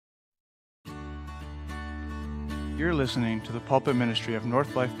You're listening to the pulpit ministry of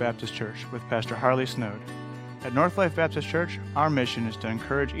North Life Baptist Church with Pastor Harley Snowd. At North Life Baptist Church, our mission is to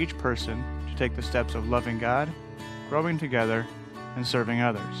encourage each person to take the steps of loving God, growing together, and serving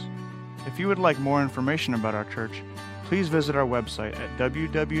others. If you would like more information about our church, please visit our website at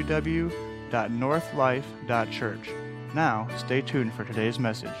www.northlife.church. Now, stay tuned for today's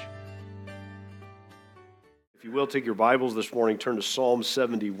message. If you will, take your Bibles this morning, turn to Psalm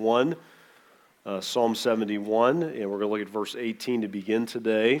 71. Psalm 71, and we're going to look at verse 18 to begin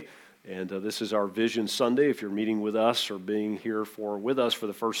today. And this is our Vision Sunday. If you're meeting with us or being here with us for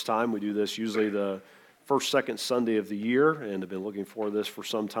the first time, we do this usually the first, second Sunday of the year, and I've been looking for this for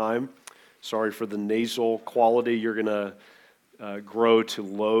some time. Sorry for the nasal quality you're going to grow to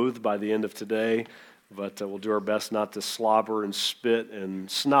loathe by the end of today, but we'll do our best not to slobber and spit,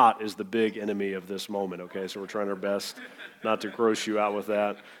 and snot is the big enemy of this moment, okay? So we're trying our best not to gross you out with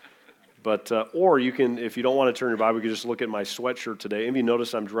that. But or you can, if you don't want to turn your Bible, you can just look at my sweatshirt today. Maybe you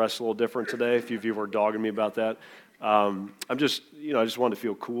notice I'm dressed a little different today. A few of you were dogging me about that. I just want to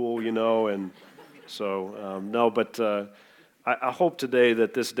feel cool, and so I hope today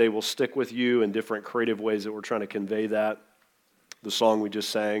that this day will stick with you in different creative ways that we're trying to convey that. The song we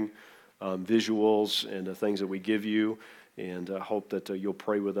just sang, visuals and the things that we give you, and I hope that you'll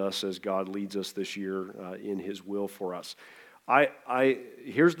pray with us as God leads us this year in His will for us.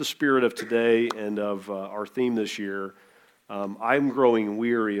 Here's the spirit of today and of our theme this year. I'm growing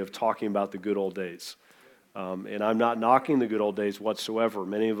weary of talking about the good old days. And I'm not knocking the good old days whatsoever.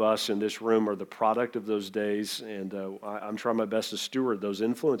 Many of us in this room are the product of those days, and I'm trying my best to steward those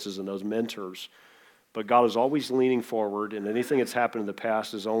influences and those mentors. But God is always leaning forward, and anything that's happened in the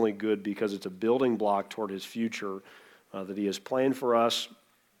past is only good because it's a building block toward His future that He has planned for us.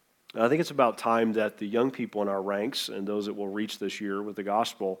 I think it's about time that the young people in our ranks and those that will reach this year with the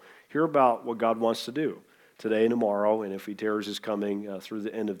gospel hear about what God wants to do today and tomorrow, and if He tarries His coming through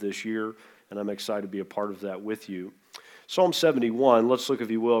the end of this year, and I'm excited to be a part of that with you. Psalm 71, let's look,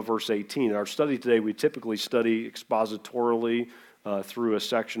 if you will, at verse 18. In our study today, we typically study expositorily through a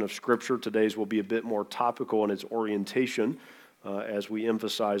section of Scripture. Today's will be a bit more topical in its orientation as we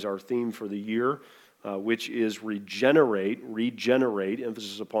emphasize our theme for the year, which is regenerate,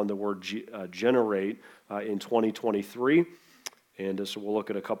 emphasis upon the word generate in 2023. And so we'll look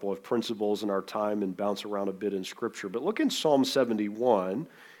at a couple of principles in our time and bounce around a bit in Scripture. But look in Psalm 71,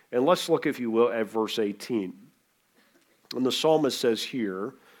 and let's look, if you will, at verse 18. And the psalmist says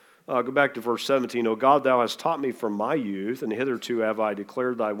here, go back to verse 17, O God, thou hast taught me from my youth, and hitherto have I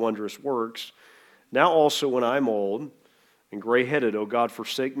declared thy wondrous works. Now also when I am old and gray-headed, O God,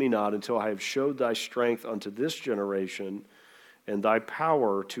 forsake me not until I have showed thy strength unto this generation and thy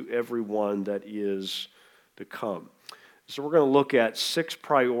power to every one that is to come. So we're going to look at 6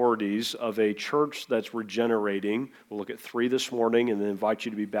 priorities of a church that's regenerating. We'll look at 3 this morning and then invite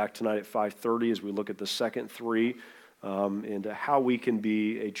you to be back tonight at 5:30 as we look at the second 3 and how we can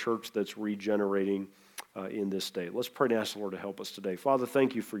be a church that's regenerating in this day. Let's pray and ask the Lord to help us today. Father,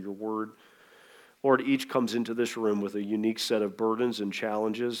 thank you for your word. Lord, each comes into this room with a unique set of burdens and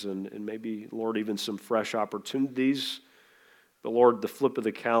challenges and maybe, Lord, even some fresh opportunities. But, Lord, the flip of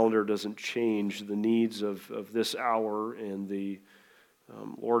the calendar doesn't change the needs of this hour and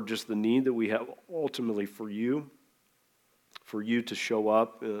Lord, just the need that we have ultimately for you to show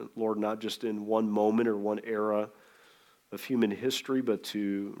up, Lord, not just in one moment or one era of human history, but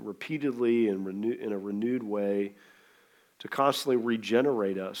to repeatedly and in a renewed way to constantly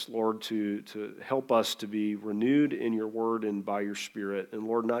regenerate us, Lord, to help us to be renewed in your word and by your Spirit. And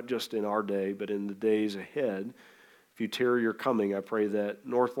Lord, not just in our day, but in the days ahead. If you tarry your coming, I pray that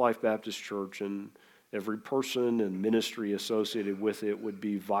North Life Baptist Church and every person and ministry associated with it would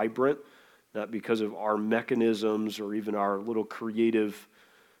be vibrant, not because of our mechanisms or even our little creative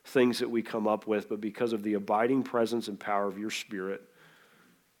things that we come up with, but because of the abiding presence and power of your Spirit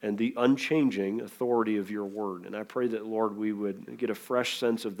and the unchanging authority of your word. And I pray that, Lord, we would get a fresh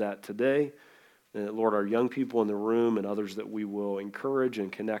sense of that today. And that, Lord, our young people in the room and others that we will encourage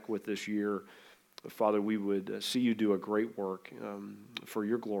and connect with this year, Father, we would see you do a great work for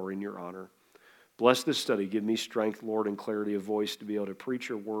your glory and your honor. Bless this study. Give me strength, Lord, and clarity of voice to be able to preach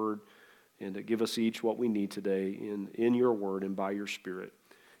your word and to give us each what we need today in your word and by your Spirit.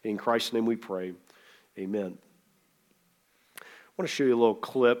 In Christ's name we pray. Amen. I want to show you a little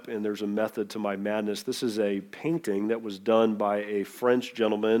clip, and there's a method to my madness. This is a painting that was done by a French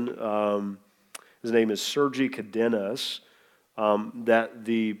gentleman. His name is Sergi Cadenas. That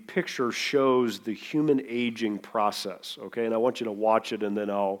the picture shows the human aging process, okay? And I want you to watch it, and then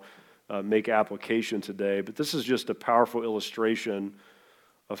I'll make application today. But this is just a powerful illustration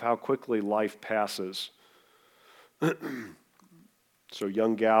of how quickly life passes. So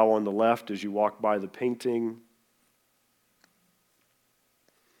young gal on the left as you walk by the painting.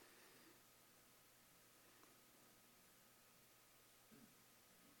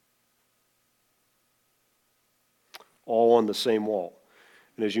 All on the same wall.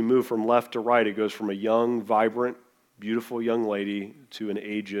 And as you move from left to right, it goes from a young, vibrant, beautiful young lady to an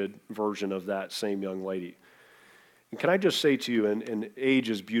aged version of that same young lady. And can I just say to you, and age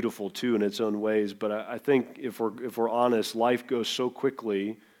is beautiful too in its own ways, but I think if we're honest, life goes so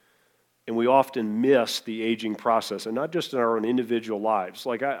quickly, and we often miss the aging process, and not just in our own individual lives.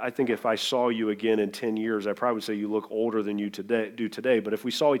 Like I think if I saw you again in 10 years, I probably would say you look older than you do today, but if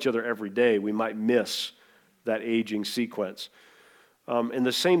we saw each other every day, we might miss that aging sequence. And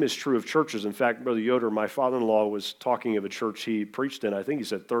the same is true of churches. In fact, Brother Yoder, my father-in-law, was talking of a church he preached in, I think he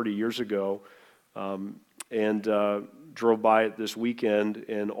said 30 years ago, and drove by it this weekend,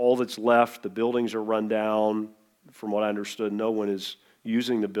 and all that's left, the buildings are run down. From what I understood, no one is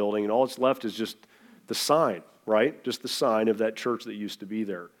using the building, and all that's left is just the sign, right? Just the sign of that church that used to be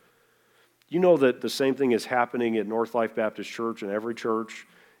there. You know that the same thing is happening at North Life Baptist Church and every church,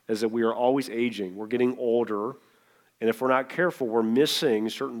 is that we are always aging. We're getting older, and if we're not careful, we're missing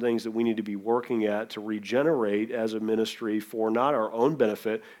certain things that we need to be working at to regenerate as a ministry for not our own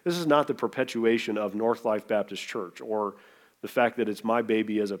benefit. This is not the perpetuation of North Life Baptist Church or the fact that it's my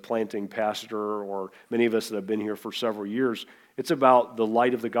baby as a planting pastor or many of us that have been here for several years. It's about the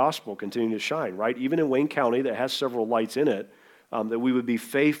light of the gospel continuing to shine, right? Even in Wayne County that has several lights in it, that we would be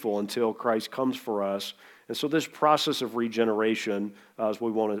faithful until Christ comes for us. And so this process of regeneration is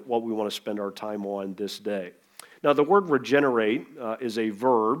what we want to spend our time on this day. Now, the word regenerate is a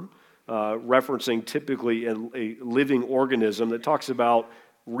verb referencing typically a living organism that talks about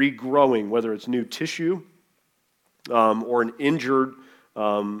regrowing, whether it's new tissue or an injured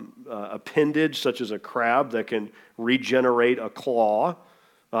appendage, such as a crab that can regenerate a claw.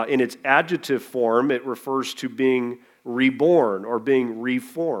 In its adjective form, it refers to being reborn or being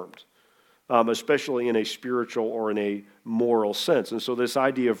reformed, especially in a spiritual or in a moral sense. And so this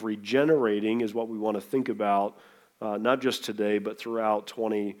idea of regenerating is what we want to think about, not just today, but throughout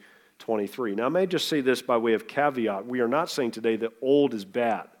 2023. Now, I may just say this by way of caveat. We are not saying today that old is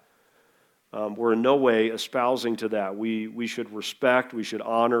bad. We're in no way espousing to that. We should respect, we should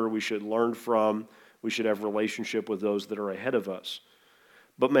honor, we should learn from, we should have relationship with those that are ahead of us.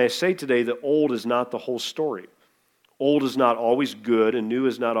 But may I say today that old is not the whole story. Old is not always good and new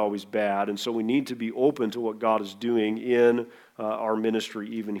is not always bad, and so we need to be open to what God is doing in our ministry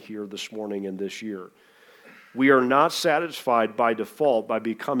even here this morning and this year. We are not satisfied by default by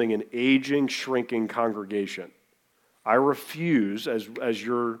becoming an aging, shrinking congregation. I refuse, as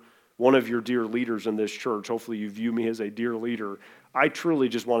one of your dear leaders in this church, hopefully you view me as a dear leader, I truly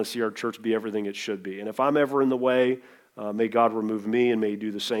just want to see our church be everything it should be. And if I'm ever in the way, may God remove me and may He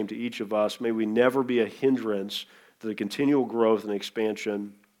do the same to each of us. May we never be a hindrance to the continual growth and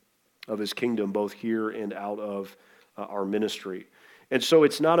expansion of His kingdom, both here and out of our ministry. And so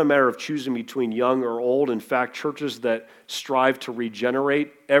it's not a matter of choosing between young or old. In fact, churches that strive to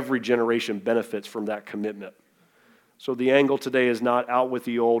regenerate, every generation benefits from that commitment. So the angle today is not out with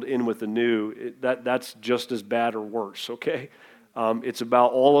the old, in with the new. That's just as bad or worse, okay? It's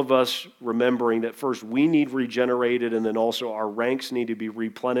about all of us remembering that first we need regenerated, and then also our ranks need to be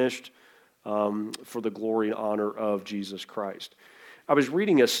replenished for the glory and honor of Jesus Christ. I was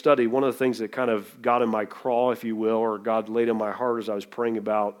reading a study. One of the things that kind of got in my craw, if you will, or God laid in my heart as I was praying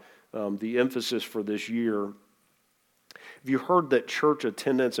about the emphasis for this year. Have you heard that church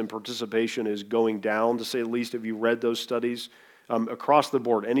attendance and participation is going down, to say the least? Have you read those studies? Across the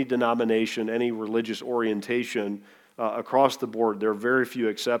board, any denomination, any religious orientation, across the board, there are very few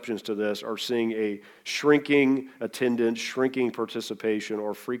exceptions to this, are seeing a shrinking attendance, shrinking participation,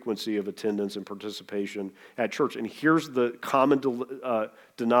 or frequency of attendance and participation at church. And here's the common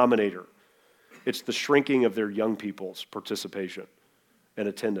denominator. It's the shrinking of their young people's participation and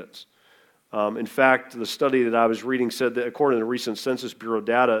attendance. In fact, the study that I was reading said that according to recent Census Bureau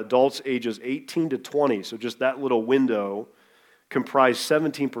data, adults ages 18 to 20, so just that little window, comprise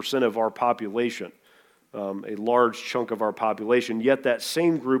 17% of our population. A large chunk of our population, yet that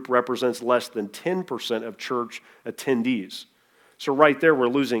same group represents less than 10% of church attendees. So right there, we're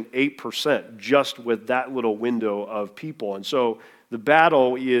losing 8% just with that little window of people. And so the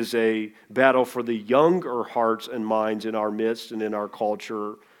battle is a battle for the younger hearts and minds in our midst and in our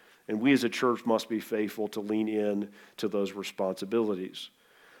culture, and we as a church must be faithful to lean in to those responsibilities.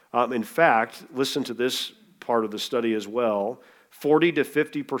 In fact, listen to this part of the study as well. 40 to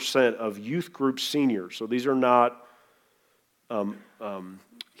 50% of youth group seniors, so these are not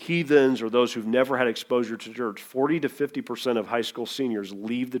heathens or those who've never had exposure to church, 40 to 50% of high school seniors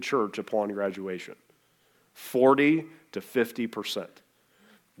leave the church upon graduation. 40 to 50%.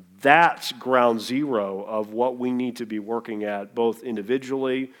 That's ground zero of what we need to be working at, both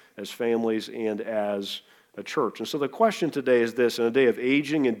individually, as families, and as a church. And so the question today is this: in a day of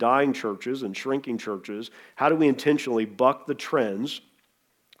aging and dying churches and shrinking churches, how do we intentionally buck the trends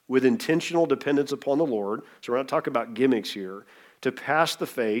with intentional dependence upon the Lord? So we're not talking about gimmicks here. To pass the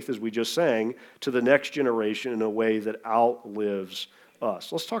faith, as we just sang, to the next generation in a way that outlives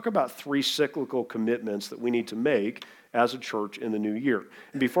us. Let's talk about 3 cyclical commitments that we need to make as a church in the new year.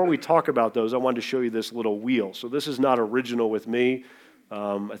 And before we talk about those, I wanted to show you this little wheel. So this is not original with me.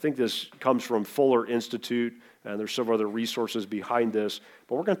 I think this comes from Fuller Institute, and there's several other resources behind this.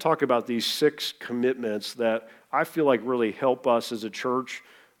 But we're going to talk about these 6 commitments that I feel like really help us as a church,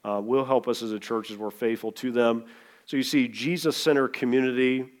 will help us as a church as we're faithful to them. So you see Jesus-centered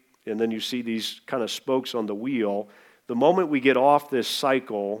community, and then you see these kind of spokes on the wheel. The moment we get off this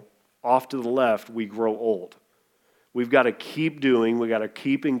cycle, off to the left, we grow old. We've got to keep doing, we've got to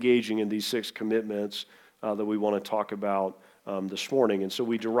keep engaging in these 6 commitments that we want to talk about this morning. And so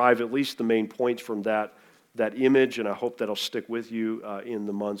we derive at least the main points from that image, and I hope that'll stick with you in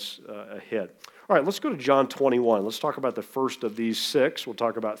the months ahead. All right, let's go to John 21. Let's talk about the first of these 6. We'll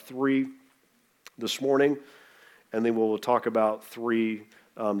talk about 3 this morning, and then we'll talk about 3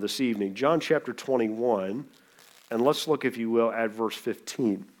 this evening. John chapter 21, and let's look, if you will, at verse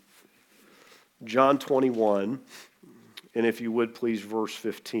 15. John 21, and if you would please, verse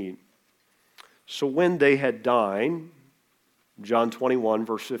 15. So when they had dined, John 21,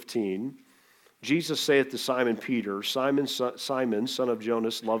 verse 15, Jesus saith to Simon Peter, Simon, son of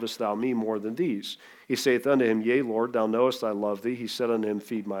Jonas, lovest thou me more than these? He saith unto him, Yea, Lord, thou knowest I love thee. He said unto him,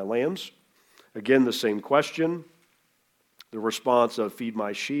 Feed my lambs. Again, the same question. The response of feed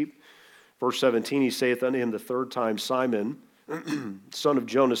my sheep. Verse 17, he saith unto him the third time, Simon, son of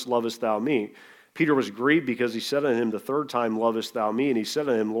Jonas, lovest thou me? Peter was grieved because he said unto him the third time, Lovest thou me? And he said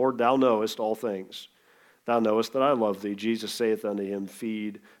unto him, Lord, thou knowest all things. Thou knowest that I love thee. Jesus saith unto him,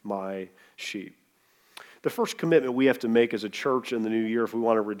 Feed my sheep. The first commitment we have to make as a church in the new year if we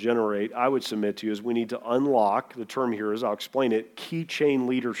want to regenerate, I would submit to you, is we need to unlock, the term here is, I'll explain it, key chain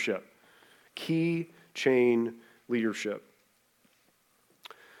leadership. Key chain leadership.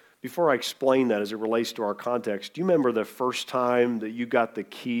 Before I explain that as it relates to our context, do you remember the first time that you got the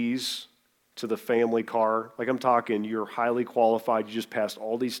keys to the family car? Like, I'm talking, you're highly qualified, you just passed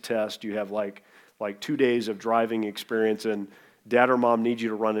all these tests, you have like 2 days of driving experience, and dad or mom needs you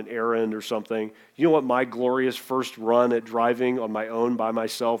to run an errand or something. You know what my glorious first run at driving on my own by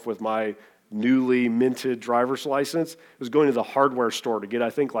myself with my newly minted driver's license was going to the hardware store to get, I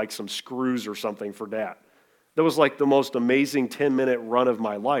think, like some screws or something for dad. That was like the most amazing 10-minute run of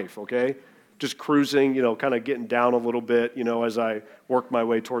my life, okay? Just cruising, kind of getting down a little bit, as I worked my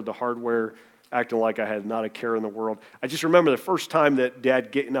way toward the hardware, acting like I had not a care in the world. I just remember the first time that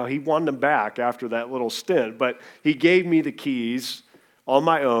dad he wanted them back after that little stint, but he gave me the keys on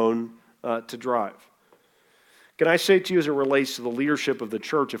my own to drive. Can I say to you, as it relates to the leadership of the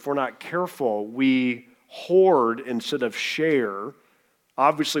church, if we're not careful, we hoard instead of share,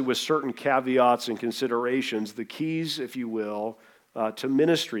 obviously with certain caveats and considerations, the keys, if you will, to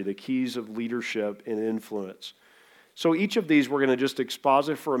ministry, the keys of leadership and influence. So each of these, we're going to just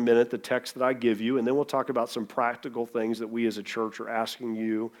exposit for a minute the text that I give you, and then we'll talk about some practical things that we as a church are asking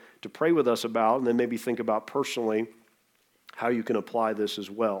you to pray with us about, and then maybe think about personally how you can apply this as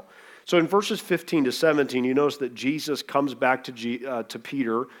well. So in verses 15 to 17, you notice that Jesus comes back to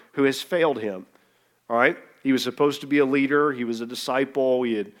Peter, who has failed him. All right? He was supposed to be a leader. He was a disciple.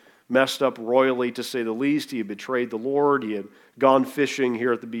 He had messed up royally, to say the least. He had betrayed the Lord. He had gone fishing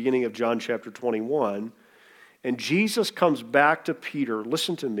here at the beginning of John chapter 21. And Jesus comes back to Peter,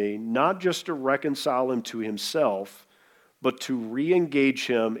 listen to me, not just to reconcile him to himself, but to re-engage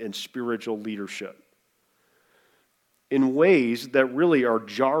him in spiritual leadership in ways that really are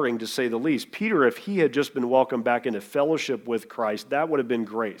jarring, to say the least. Peter, if he had just been welcomed back into fellowship with Christ, that would have been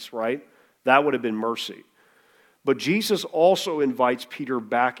grace, right? That would have been mercy. But Jesus also invites Peter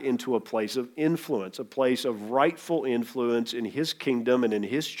back into a place of influence, a place of rightful influence in his kingdom and in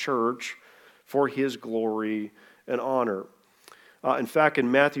his church for his glory and honor. In fact,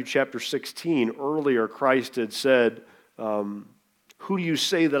 in Matthew chapter 16, earlier Christ had said, who do you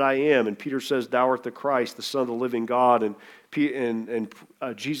say that I am? And Peter says, thou art the Christ, the Son of the living God. And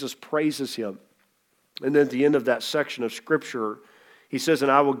Jesus praises him. And then at the end of that section of Scripture, he says,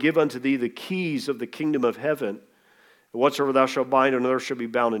 and I will give unto thee the keys of the kingdom of heaven. And whatsoever thou shalt bind on earth shall be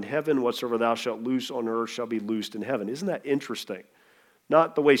bound in heaven. Whatsoever thou shalt loose on earth shall be loosed in heaven. Isn't that interesting?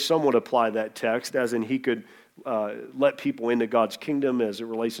 Not the way some would apply that text, as in he could let people into God's kingdom as it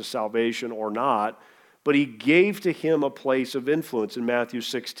relates to salvation or not, but he gave to him a place of influence in Matthew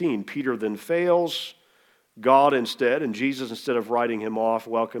 16. Peter then fails, God instead, and Jesus, instead of writing him off,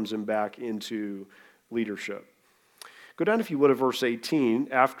 welcomes him back into leadership. Go down, if you would, to verse 18.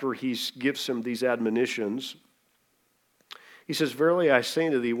 After he gives him these admonitions, he says, "Verily I say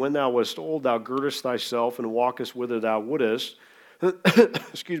unto thee, when thou wast old, thou girdest thyself and walkest whither thou wouldest.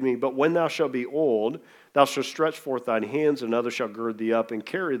 Excuse me. But when thou shalt be old, thou shalt stretch forth thine hands, and another shall gird thee up and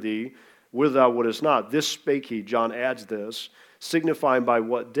carry thee whither thou wouldest not. This spake he," John adds this, "signifying by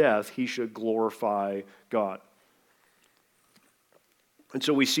what death he should glorify God." And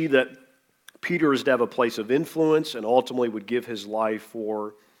so we see that Peter is to have a place of influence and ultimately would give his life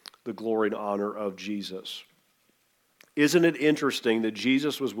for the glory and honor of Jesus. Isn't it interesting that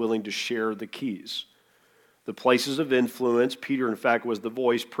Jesus was willing to share the keys? The places of influence. Peter, in fact, was the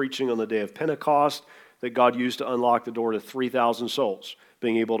voice preaching on the day of Pentecost that God used to unlock the door to 3,000 souls,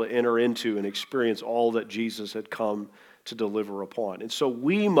 being able to enter into and experience all that Jesus had come to deliver upon. And so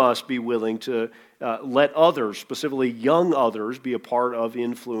we must be willing to let others, specifically young others, be a part of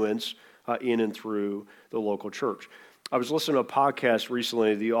influence in and through the local church. I was listening to a podcast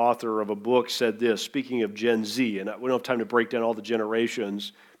recently. The author of a book said this, speaking of Gen Z, and we don't have time to break down all the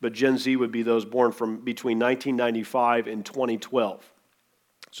generations, but Gen Z would be those born from between 1995 and 2012.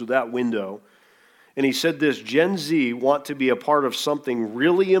 So that window. And he said this, Gen Z want to be a part of something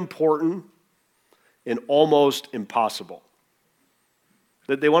really important and almost impossible.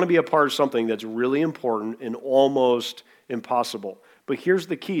 That they want to be a part of something that's really important and almost impossible. But here's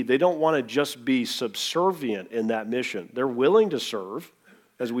the key. They don't want to just be subservient in that mission. They're willing to serve,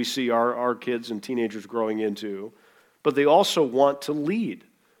 as we see our kids and teenagers growing into, but they also want to lead.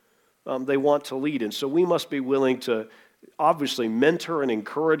 They want to lead. And so we must be willing to obviously mentor and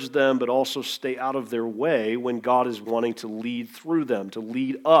encourage them, but also stay out of their way when God is wanting to lead through them, to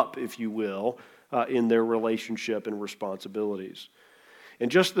lead up, if you will, in their relationship and responsibilities. And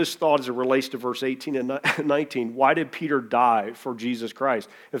just this thought as it relates to verse 18 and 19, why did Peter die for Jesus Christ?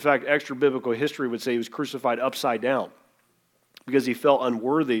 In fact, extra biblical history would say he was crucified upside down because he felt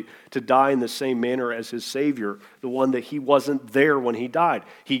unworthy to die in the same manner as his Savior, the one that he wasn't there when he died.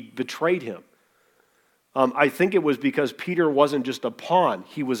 He betrayed him. I think it was because Peter wasn't just a pawn,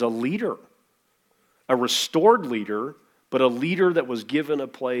 he was a leader, a restored leader, but a leader that was given a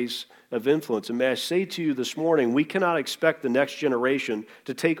place of influence. And may I say to you this morning, we cannot expect the next generation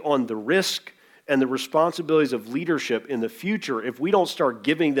to take on the risk and the responsibilities of leadership in the future if we don't start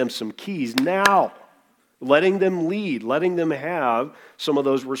giving them some keys now, letting them lead, letting them have some of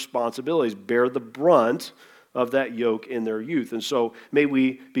those responsibilities, bear the brunt of that yoke in their youth. And so may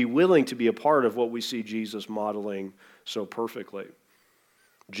we be willing to be a part of what we see Jesus modeling so perfectly.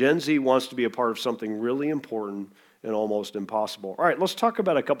 Gen Z wants to be a part of something really important and almost impossible. All right, let's talk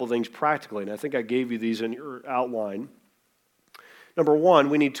about a couple things practically, and I think I gave you these in your outline. Number one,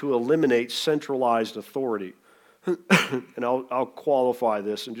 we need to eliminate centralized authority. And I'll qualify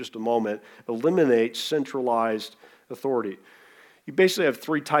this in just a moment. Eliminate centralized authority. You basically have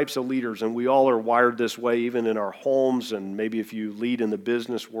three types of leaders, and we all are wired this way, even in our homes, and maybe if you lead in the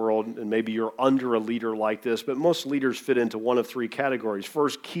business world, and maybe you're under a leader like this, but most leaders fit into one of three categories.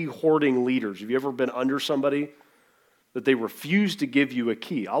 First, key hoarding leaders. Have you ever been under somebody that they refuse to give you a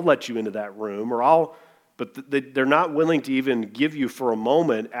key? I'll let you into that room, but they're not willing to even give you for a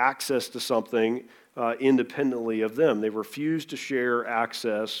moment access to something independently of them. They refuse to share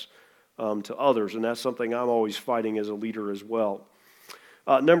access to others, and that's something I'm always fighting as a leader as well.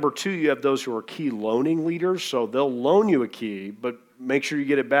 Number two, you have those who are key loaning leaders, so they'll loan you a key, but make sure you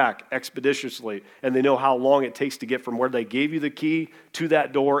get it back expeditiously, and they know how long it takes to get from where they gave you the key to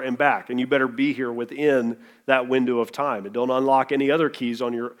that door and back, and you better be here within that window of time, and don't unlock any other keys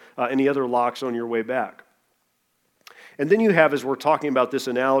on any other locks on your way back. And then you have, as we're talking about this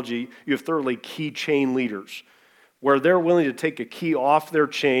analogy, you have thirdly key chain leaders, where they're willing to take a key off their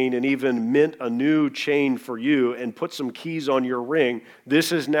chain and even mint a new chain for you and put some keys on your ring.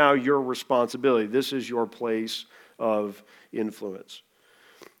 This is now your responsibility. This is your place of influence.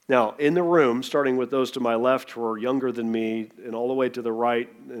 Now, in the room, starting with those to my left who are younger than me and all the way to the right,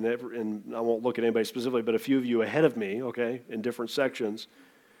 and I won't look at anybody specifically, but a few of you ahead of me, okay, in different sections,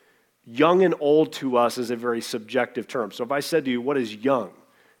 young and old to us is a very subjective term. So if I said to you, what is young?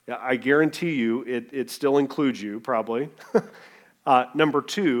 I guarantee you it still includes you, probably. Number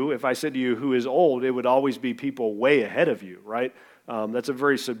two, if I said to you who is old, it would always be people way ahead of you, right? That's a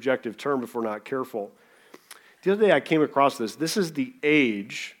very subjective term if we're not careful. The other day I came across this. This is the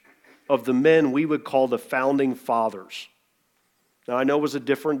age of the men we would call the founding fathers. Now, I know it was a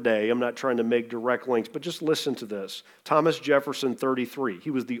different day. I'm not trying to make direct links, but just listen to this. Thomas Jefferson, 33. He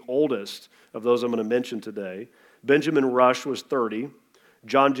was the oldest of those I'm going to mention today. Benjamin Rush was 30.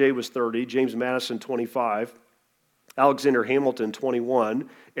 John Jay was 30. James Madison, 25. Alexander Hamilton, 21.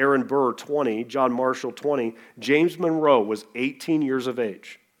 Aaron Burr, 20. John Marshall, 20. James Monroe was 18 years of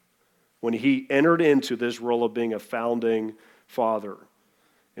age when he entered into this role of being a founding father.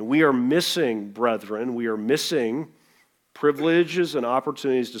 And we are missing, brethren, we are missing privileges and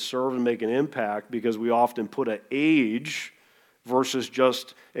opportunities to serve and make an impact because we often put an age versus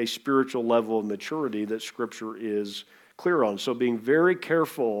just a spiritual level of maturity that Scripture is clear on. So being very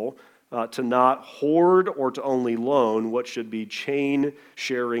careful to not hoard or to only loan what should be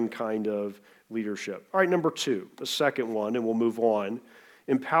chain-sharing kind of leadership. All right, number 2, the second one, and we'll move on.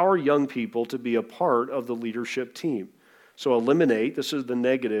 Empower young people to be a part of the leadership team. So eliminate, this is the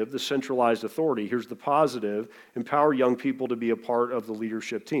negative, the centralized authority. Here's the positive, empower young people to be a part of the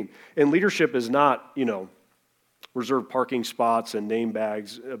leadership team. And leadership is not, reserved parking spots and name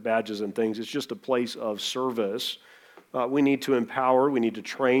badges and things. It's just a place of service. We need to empower, we need to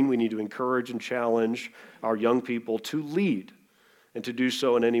train, we need to encourage and challenge our young people to lead and to do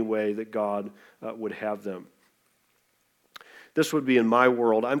so in any way that God would have them. This would be in my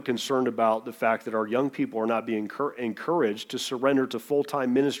world. I'm concerned about the fact that our young people are not being encouraged to surrender to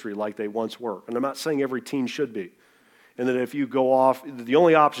full-time ministry like they once were. And I'm not saying every teen should be. And that if you go off, the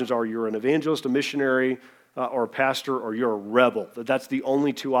only options are you're an evangelist, a missionary, or a pastor, or you're a rebel. That's the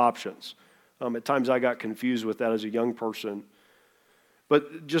only two options. At times I got confused with that as a young person.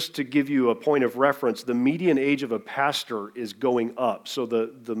 But just to give you a point of reference, the median age of a pastor is going up. So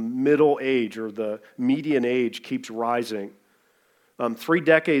the middle age or the median age keeps rising. 3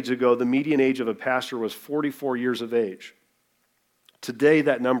 decades ago, the median age of a pastor was 44 years of age. Today,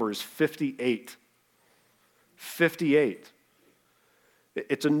 that number is 58. 58.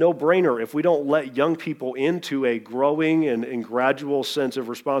 It's a no-brainer. If we don't let young people into a growing and gradual sense of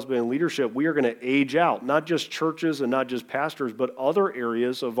responsibility and leadership, we are going to age out, not just churches and not just pastors, but other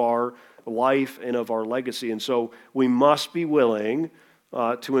areas of our life and of our legacy. And so we must be willing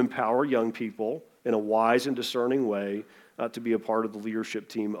to empower young people in a wise and discerning way to be a part of the leadership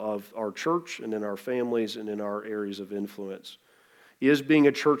team of our church and in our families and in our areas of influence. Is being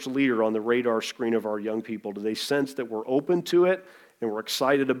a church leader on the radar screen of our young people? Do they sense that we're open to it and we're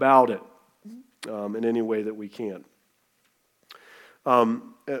excited about it in any way that we can?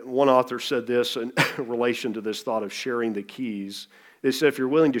 One author said this in relation to this thought of sharing the keys. They said, if you're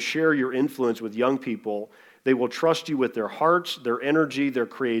willing to share your influence with young people, they will trust you with their hearts, their energy, their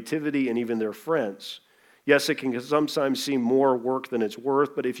creativity, and even their friends. Yes, it can sometimes seem more work than it's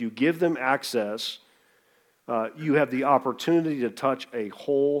worth, but if you give them access, you have the opportunity to touch a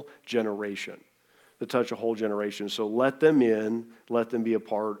whole generation. So let them in, let them be a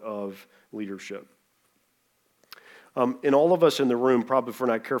part of leadership. And all of us in the room, probably if we're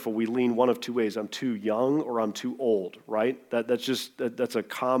not careful, we lean one of two ways. I'm too young or I'm too old, right? That's a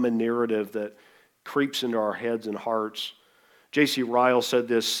common narrative that creeps into our heads and hearts. J.C. Ryle said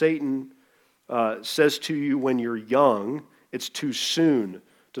this, Satan says to you when you're young, it's too soon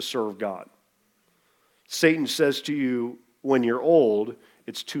to serve God. Satan says to you when you're old,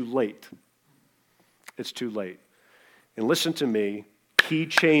 it's too late. It's too late. And listen to me, key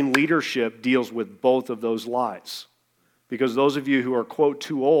chain leadership deals with both of those lies. Because those of you who are, quote,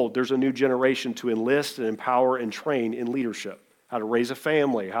 too old, there's a new generation to enlist and empower and train in leadership. How to raise a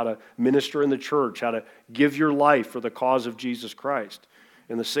family, how to minister in the church, how to give your life for the cause of Jesus Christ.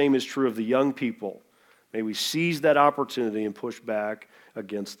 And the same is true of the young people. May we seize that opportunity and push back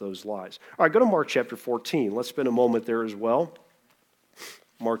against those lies. All right, go to Mark chapter 14. Let's spend a moment there as well.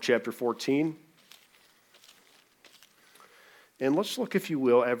 Mark chapter 14. And let's look, if you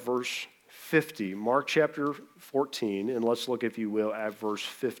will, at verse 50. Mark chapter 14, and let's look, if you will, at verse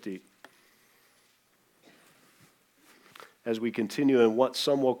 50. As we continue in what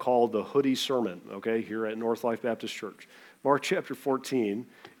some will call the hoodie sermon, okay, here at North Life Baptist Church. Mark chapter 14,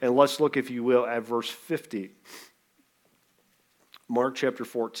 and let's look, if you will, at verse 50. Mark chapter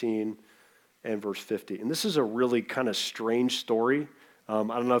 14 and verse 50. And this is a really kind of strange story. I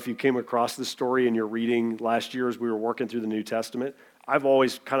don't know if you came across this story in your reading last year as we were working through the New Testament. I've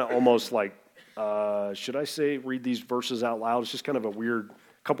always kind of almost like, should I read these verses out loud? It's just kind of a weird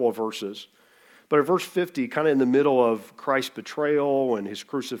couple of verses. But at verse 50, kind of in the middle of Christ's betrayal and his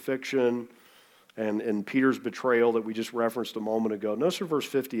crucifixion, and Peter's betrayal that we just referenced a moment ago. Notice in verse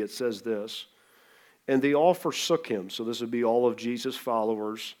 50 it says this, and they all forsook him, so this would be all of Jesus'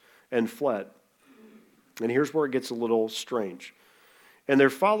 followers, and fled. And here's where it gets a little strange. And there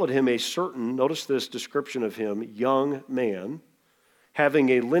followed him a certain, notice this description of him, young man, having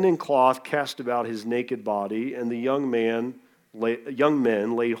a linen cloth cast about his naked body, and the young men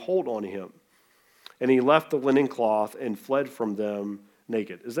laid hold on him. And he left the linen cloth and fled from them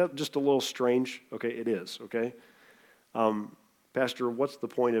naked. Is that just a little strange? Okay, it is, okay? Pastor, what's the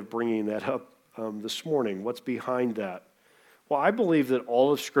point of bringing that up this morning? What's behind that? Well, I believe that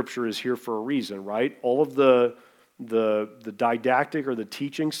all of Scripture is here for a reason, right? All of the didactic or the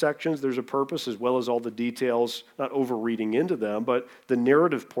teaching sections, there's a purpose, as well as all the details, not overreading into them, but the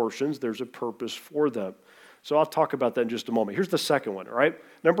narrative portions, there's a purpose for them. So I'll talk about that in just a moment. Here's the second one, all right?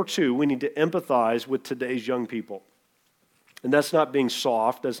 Number 2, we need to empathize with today's young people. And that's not being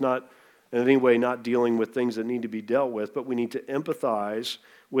soft, that's not in any way not dealing with things that need to be dealt with, but we need to empathize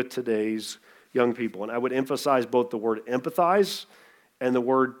with today's young people. And I would emphasize both the word empathize and the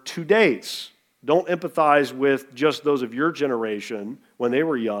word today's. Don't empathize with just those of your generation when they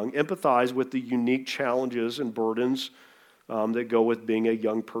were young. Empathize with the unique challenges and burdens that go with being a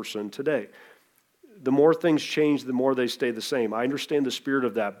young person today. The more things change, the more they stay the same. I understand the spirit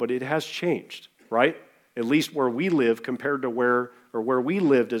of that, but it has changed, right? At least where we live compared to where we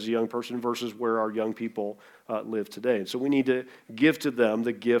lived as a young person versus where our young people live today. And so we need to give to them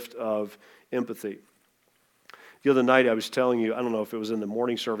the gift of empathy. The other night I was telling you, I don't know if it was in the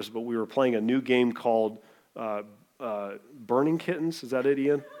morning service, but we were playing a new game called Burning Kittens. Is that it,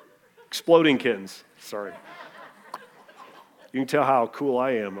 Ian? Exploding Kittens. Sorry. You can tell how cool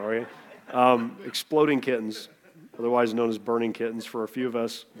I am, all right? Exploding Kittens, otherwise known as Burning Kittens for a few of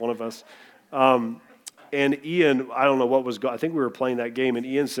us, one of us. And Ian, I don't know what was going on. I think we were playing that game, and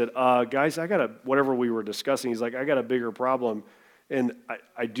Ian said, guys, whatever we were discussing, he's like, I got a bigger problem. And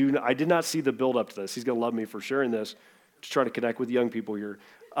I did not see the build up to this. He's going to love me for sharing this, to try to connect with young people here.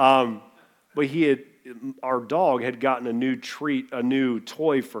 But our dog had gotten a new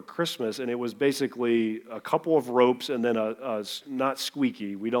toy for Christmas, and it was basically a couple of ropes and then a not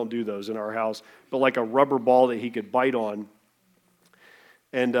squeaky, we don't do those in our house, but like a rubber ball that he could bite on.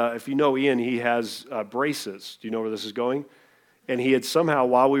 And if you know Ian, he has braces. Do you know where this is going? And he had somehow,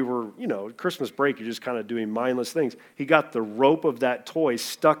 while we were, Christmas break, you're just kind of doing mindless things. He got the rope of that toy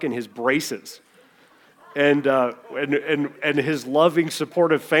stuck in his braces. And his loving,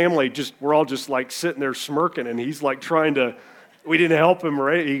 supportive family, we're all just like sitting there smirking, and he's like we didn't help him,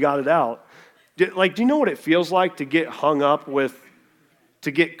 right? He got it out. Do you know what it feels like to get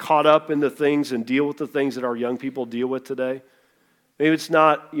to get caught up in the things and deal with the things that our young people deal with today? Maybe it's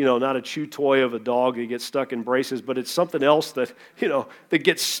not a chew toy of a dog that gets stuck in braces, but it's something else that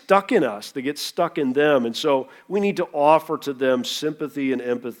gets stuck in us, that gets stuck in them. And so we need to offer to them sympathy and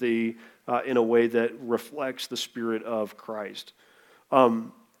empathy in a way that reflects the Spirit of Christ.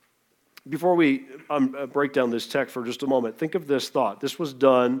 Before we break down this text for just a moment, think of this thought. This was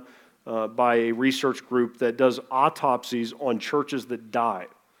done by a research group that does autopsies on churches that die.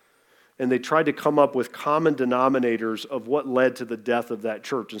 And they tried to come up with common denominators of what led to the death of that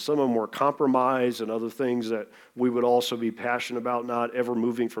church. And some of them were compromise and other things that we would also be passionate about, not ever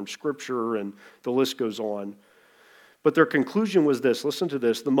moving from Scripture, and the list goes on. But their conclusion was this. Listen to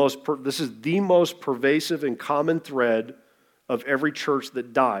this. This is the most pervasive and common thread of every church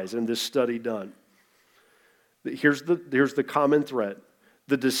that dies in this study done. Here's the common thread.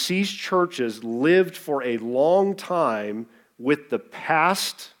 The deceased churches lived for a long time with the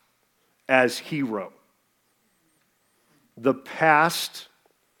past as hero. The past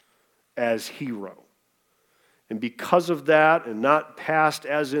as hero. And because of that, and not past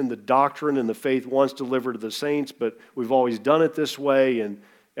as in the doctrine and the faith once delivered to the saints, but we've always done it this way, and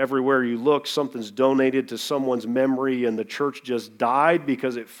everywhere you look, something's donated to someone's memory, and the church just died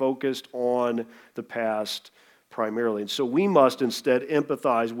because it focused on the past primarily. And so we must instead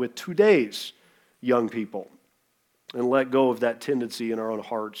empathize with today's young people and let go of that tendency in our own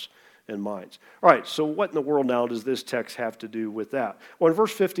hearts and minds. All right, so what in the world now does this text have to do with that? Well, in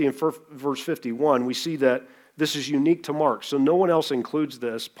verse 50 and verse 51, we see that this is unique to Mark. So no one else includes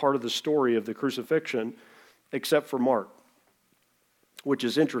this part of the story of the crucifixion except for Mark, which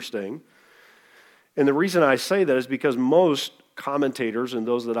is interesting. And the reason I say that is because most commentators and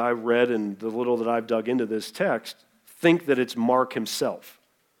those that I've read and the little that I've dug into this text think that it's Mark himself.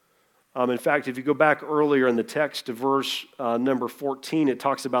 In fact, if you go back earlier in the text to verse number 14, it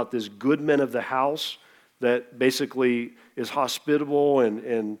talks about this good man of the house that basically is hospitable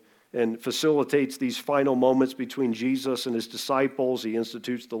and facilitates these final moments between Jesus and his disciples. He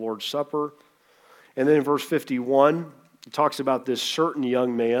institutes the Lord's Supper. And then in verse 51, it talks about this certain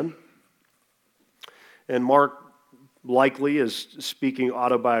young man. And Mark likely is speaking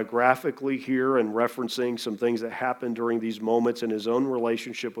autobiographically here and referencing some things that happened during these moments in his own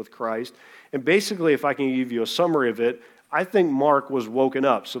relationship with Christ. And basically, if I can give you a summary of it, I think Mark was woken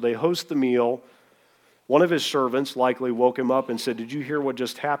up. So they host the meal. One of his servants likely woke him up and said, "Did you hear what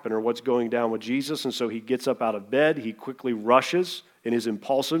just happened or what's going down with Jesus?" And so he gets up out of bed. He quickly rushes in his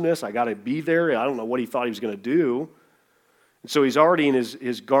impulsiveness. I got to be there. I don't know what he thought he was going to do. And so he's already in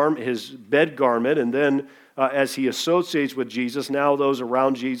his bed garment. And then as he associates with Jesus, now those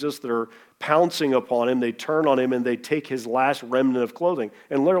around Jesus that are pouncing upon him, they turn on him and they take his last remnant of clothing.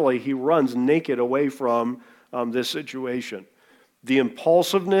 And literally he runs naked away from this situation. The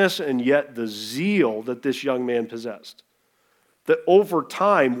impulsiveness and yet the zeal that this young man possessed, that over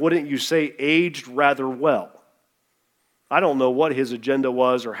time, wouldn't you say, aged rather well? I don't know what his agenda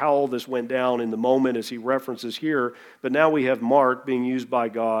was or how all this went down in the moment as he references here, but now we have Mark being used by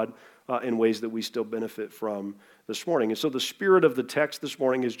God in ways that we still benefit from this morning. And so the spirit of the text this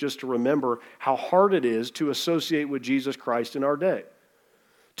morning is just to remember how hard it is to associate with Jesus Christ in our day.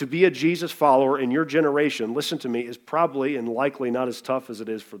 To be a Jesus follower in your generation, listen to me, is probably and likely not as tough as it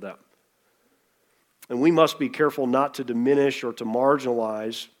is for them. And we must be careful not to diminish or to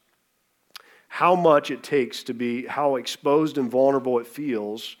marginalize how much it takes to be, how exposed and vulnerable it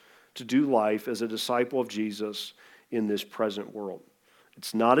feels to do life as a disciple of Jesus in this present world.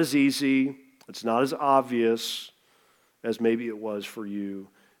 It's not as easy, it's not as obvious as maybe it was for you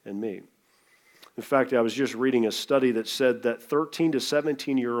and me. In fact, I was just reading a study that said that 13 to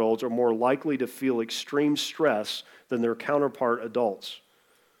 17-year-olds are more likely to feel extreme stress than their counterpart adults.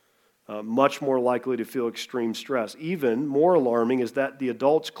 Much more likely to feel extreme stress. Even more alarming is that the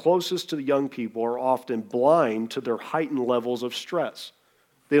adults closest to the young people are often blind to their heightened levels of stress.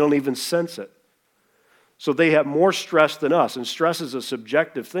 They don't even sense it. So they have more stress than us, and stress is a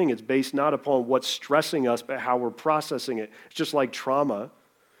subjective thing. It's based not upon what's stressing us, but how we're processing it. It's just like trauma.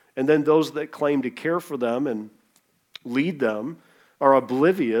 And then those that claim to care for them and lead them are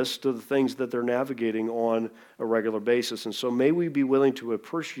oblivious to the things that they're navigating on a regular basis. And so may we be willing to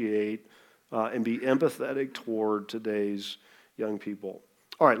appreciate and be empathetic toward today's young people.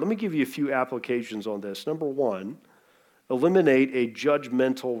 All right, let me give you a few applications on this. Number one, eliminate a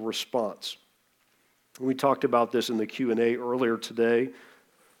judgmental response. We talked about this in the Q&A earlier today.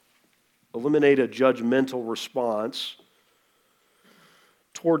 Eliminate a judgmental response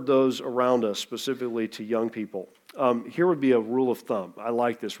toward those around us, specifically to young people. Here would be a rule of thumb. I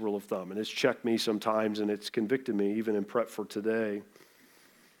like this rule of thumb, and it's checked me sometimes, and it's convicted me, even in prep for today.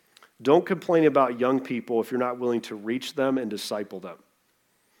 Don't complain about young people if you're not willing to reach them and disciple them.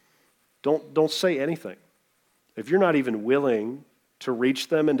 Don't say anything. If you're not even willing to reach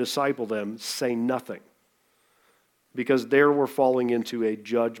them and disciple them, say nothing. Because there we're falling into a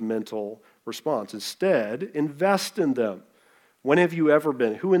judgmental response. Instead, invest in them. When have you ever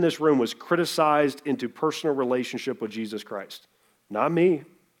been? Who in this room was criticized into personal relationship with Jesus Christ? Not me.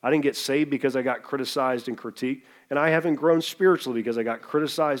 I didn't get saved because I got criticized and critiqued, and I haven't grown spiritually because I got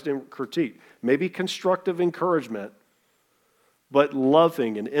criticized and critiqued. Maybe constructive encouragement, but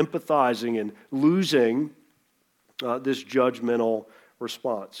loving and empathizing and losing this judgmental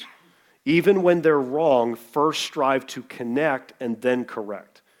response. Even when they're wrong, first strive to connect and then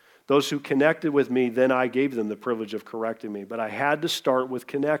correct. Those who connected with me, then I gave them the privilege of correcting me. But I had to start with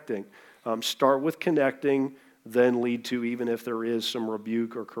connecting. Start with connecting, then lead to, even if there is some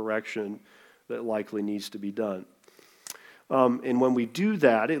rebuke or correction that likely needs to be done. And when we do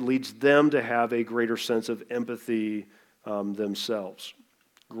that, it leads them to have a greater sense of empathy themselves.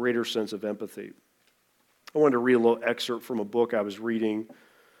 Greater sense of empathy. I wanted to read a little excerpt from a book I was reading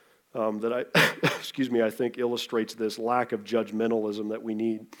that I think illustrates this lack of judgmentalism that we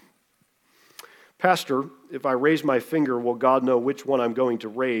need. Pastor, if I raise my finger, will God know which one I'm going to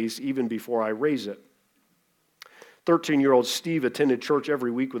raise even before I raise it? 13-year-old Steve attended church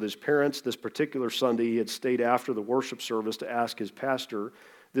every week with his parents. This particular Sunday, he had stayed after the worship service to ask his pastor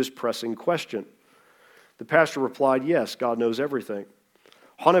this pressing question. The pastor replied, "Yes, God knows everything."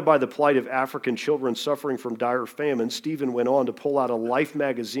 Haunted by the plight of African children suffering from dire famine, Stephen went on to pull out a Life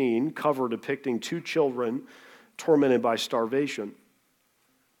magazine cover depicting two children tormented by starvation.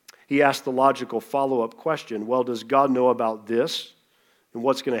 He asked the logical follow-up question, well, does God know about this? And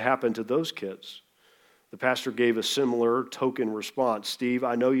what's going to happen to those kids? The pastor gave a similar token response. Steve,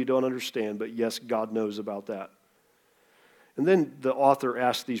 I know you don't understand, but yes, God knows about that. And then the author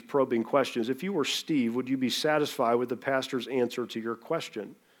asked these probing questions. If you were Steve, would you be satisfied with the pastor's answer to your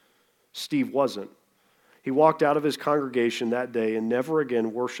question? Steve wasn't. He walked out of his congregation that day and never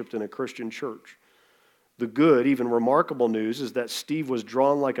again worshiped in a Christian church. The good, even remarkable news is that Steve was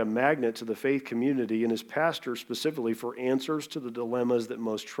drawn like a magnet to the faith community and his pastor specifically for answers to the dilemmas that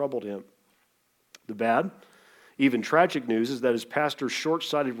most troubled him. The bad, even tragic news is that his pastor's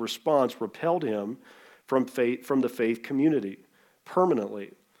short-sighted response repelled him from the faith community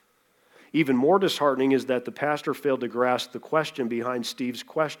permanently. Even more disheartening is that the pastor failed to grasp the question behind Steve's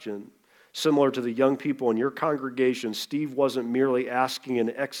question. Similar to the young people in your congregation, Steve wasn't merely asking an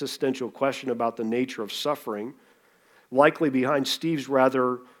existential question about the nature of suffering. Likely behind Steve's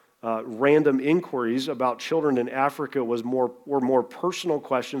rather random inquiries about children in Africa were more personal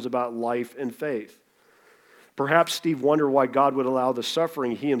questions about life and faith. Perhaps Steve wondered why God would allow the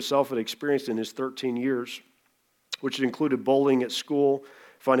suffering he himself had experienced in his 13 years, which included bullying at school,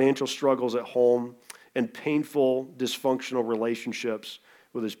 financial struggles at home, and painful, dysfunctional relationships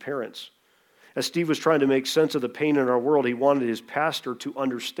with his parents. As Steve was trying to make sense of the pain in our world, he wanted his pastor to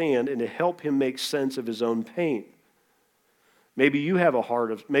understand and to help him make sense of his own pain. Maybe you have a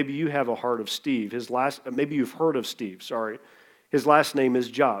heart of Steve. Maybe you've heard of Steve, sorry. His last name is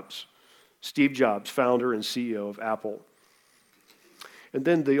Jobs. Steve Jobs, founder and CEO of Apple. And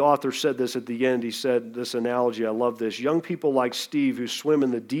then the author said this at the end. He said this analogy, I love this. Young people like Steve who swim in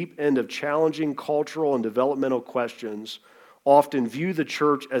the deep end of challenging cultural and developmental questions often view the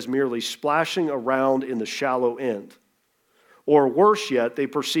church as merely splashing around in the shallow end. Or worse yet, they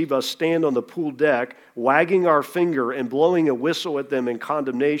perceive us stand on the pool deck, wagging our finger and blowing a whistle at them in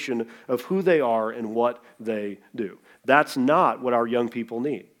condemnation of who they are and what they do. That's not what our young people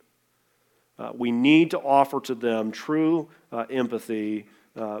need. We need to offer to them true empathy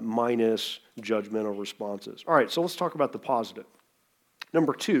minus judgmental responses. All right, so let's talk about the positive.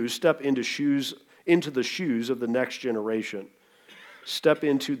 Number 2, step into the shoes of the next generation. Step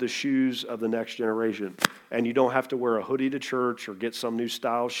into the shoes of the next generation. And you don't have to wear a hoodie to church or get some new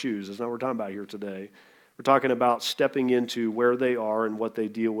style shoes. That's not what we're talking about here today. We're talking about stepping into where they are and what they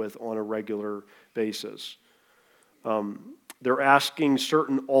deal with on a regular basis. They're asking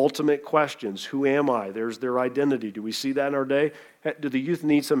certain ultimate questions. Who am I? There's their identity. Do we see that in our day? Do the youth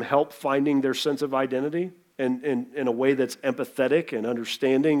need some help finding their sense of identity and in a way that's empathetic and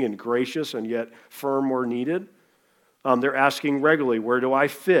understanding and gracious and yet firm where needed? They're asking regularly, where do I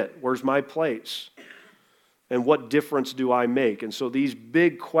fit? Where's my place? And what difference do I make? And so these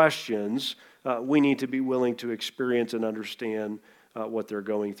big questions, we need to be willing to experience and understand what they're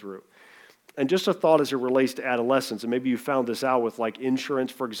going through. And just a thought as it relates to adolescence, and maybe you found this out with like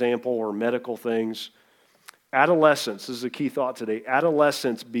insurance, for example, or medical things. Adolescence, this is a key thought today,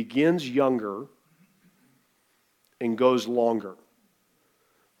 adolescence begins younger and goes longer.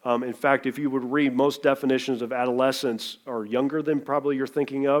 In fact, if you would read most definitions of adolescence are younger than probably you're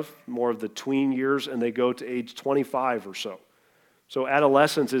thinking of, more of the tween years, and they go to age 25 or so. So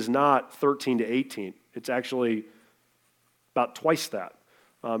adolescence is not 13 to 18. It's actually about twice that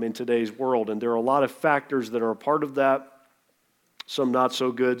in today's world. And there are a lot of factors that are a part of that, some not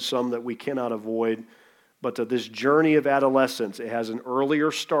so good, some that we cannot avoid. But this journey of adolescence, it has an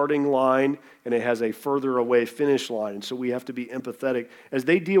earlier starting line and it has a further away finish line. And so we have to be empathetic. As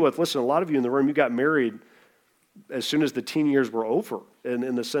they deal with, listen, a lot of you in the room, you got married as soon as the teen years were over, and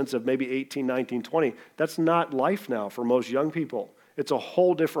in the sense of maybe 18, 19, 20. That's not life now for most young people. It's a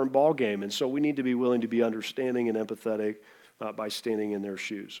whole different ballgame. And so we need to be willing to be understanding and empathetic by standing in their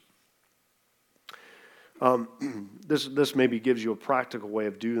shoes. This maybe gives you a practical way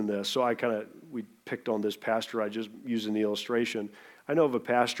of doing this. So we picked on this pastor. I just using the illustration. I know of a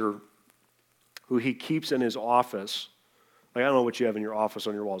pastor who he keeps in his office. Like, I don't know what you have in your office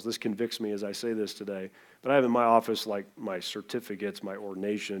on your walls. This convicts me as I say this today. But I have in my office like my certificates, my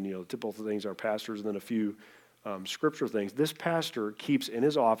ordination, the typical things our pastors, and then a few scripture things. This pastor keeps in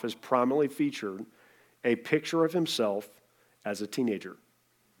his office, prominently featured, a picture of himself as a teenager.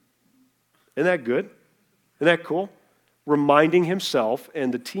 Isn't that good? Isn't that cool? Reminding himself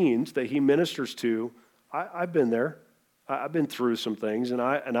and the teens that he ministers to, I've been there. I've been through some things, and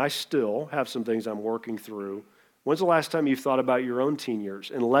I still have some things I'm working through. When's the last time you've thought about your own teen years?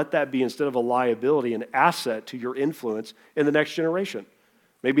 And let that be, instead of a liability, an asset to your influence in the next generation.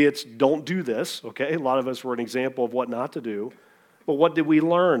 Maybe it's don't do this, okay? A lot of us were an example of what not to do. But what did we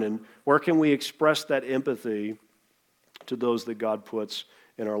learn, and where can we express that empathy to those that God puts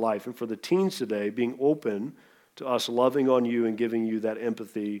in our life? And for the teens today, being open to us loving on you and giving you that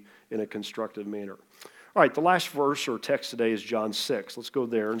empathy in a constructive manner. All right, the last verse or text today is John 6. Let's go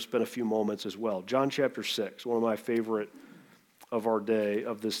there and spend a few moments as well. John chapter 6, one of my favorite of our day,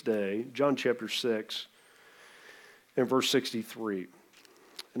 of this day. John chapter 6 and verse 63.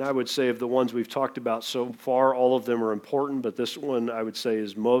 And I would say of the ones we've talked about so far, all of them are important, but this one I would say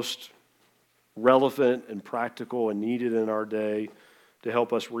is most relevant and practical and needed in our day to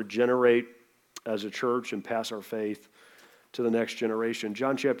help us regenerate as a church and pass our faith to the next generation.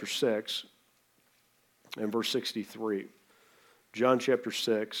 John chapter 6 and verse 63. John chapter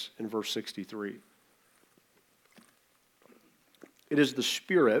 6 and verse 63. It is the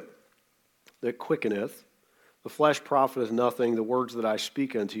Spirit that quickeneth. The flesh profiteth nothing. The words that I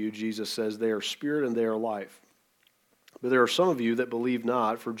speak unto you, Jesus says, they are spirit and they are life. But there are some of you that believe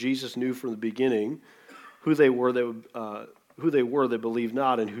not, for Jesus knew from the beginning who they were that believed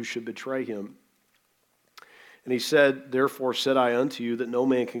not and who should betray him. And he said, therefore said I unto you that no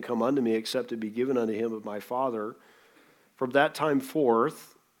man can come unto me except it be given unto him of my Father. From that time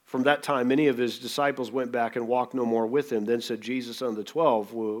many of his disciples went back and walked no more with him. Then said Jesus unto the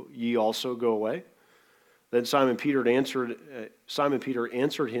 12, will ye also go away? Then Simon Peter answered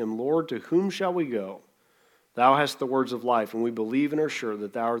him, Lord, to whom shall we go? Thou hast the words of life, and we believe and are sure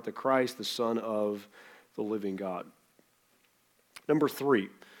that thou art the Christ, the Son of the living God. Number 3,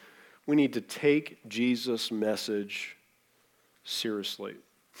 we need to take Jesus' message seriously.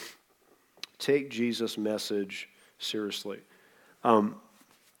 Take Jesus' message seriously.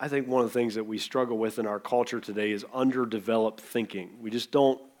 I think one of the things that we struggle with in our culture today is underdeveloped thinking. We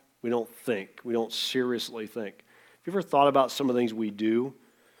don't think. We don't seriously think. Have you ever thought about some of the things we do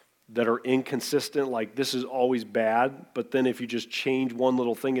that are inconsistent, like this is always bad, but then if you just change one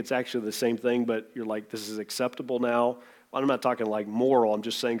little thing, it's actually the same thing, but you're like, this is acceptable now? I'm not talking like moral, I'm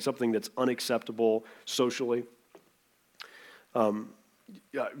just saying something that's unacceptable socially. Have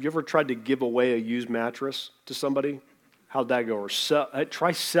you ever tried to give away a used mattress to somebody? How'd that go? Or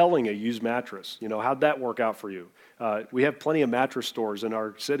try selling a used mattress. How'd that work out for you? We have plenty of mattress stores in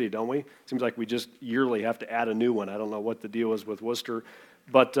our city, don't we? Seems like we just yearly have to add a new one. I don't know what the deal is with Worcester.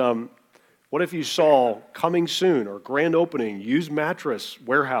 But what if you saw coming soon or grand opening, used mattress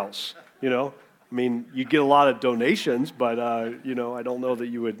warehouse, you'd get a lot of donations, but, I don't know that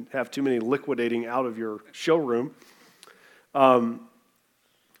you would have too many liquidating out of your showroom.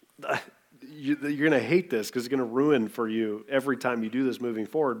 You're going to hate this because it's going to ruin for you every time you do this moving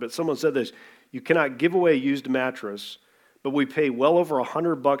forward. But someone said this, you cannot give away a used mattress, but we pay well over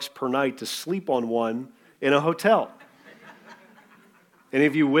 $100 per night to sleep on one in a hotel. Any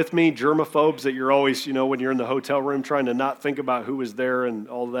of you with me, germaphobes, that you're always, when you're in the hotel room trying to not think about who was there and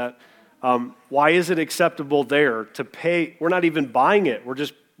all of that? Why is it acceptable there to pay? We're not even buying it. We're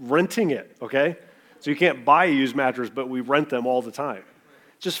just renting it, okay? So you can't buy a used mattress, but we rent them all the time.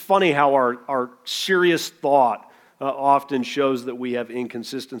 It's just funny how our serious thought often shows that we have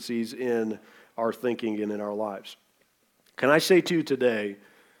inconsistencies in our thinking and in our lives. Can I say to you today,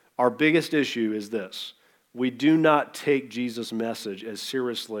 our biggest issue is this. We do not take Jesus' message as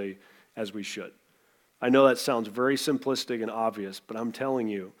seriously as we should. I know that sounds very simplistic and obvious, but I'm telling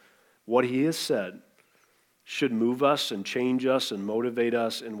you, what he has said should move us and change us and motivate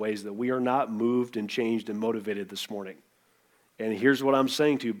us in ways that we are not moved and changed and motivated this morning. And here's what I'm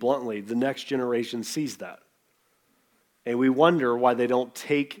saying to you bluntly, the next generation sees that. And we wonder why they don't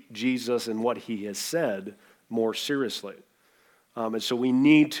take Jesus and what he has said more seriously. And so we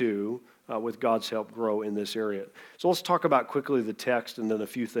need to, with God's help, grow in this area. So let's talk about quickly the text and then a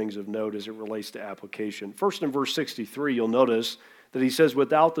few things of note as it relates to application. First, in verse 63, you'll notice that he says,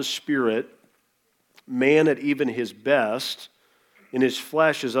 without the Spirit, man at even his best in his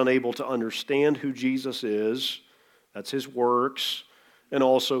flesh is unable to understand who Jesus is. That's his works, and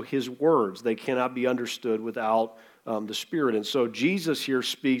also his words. They cannot be understood without the Spirit. And so Jesus here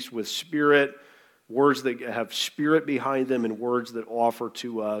speaks with Spirit, words that have Spirit behind them, and words that offer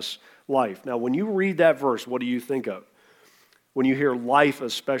to us life. Now, when you read that verse, what do you think of? When you hear life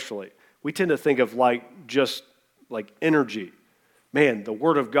especially, we tend to think of just like energy. Man, the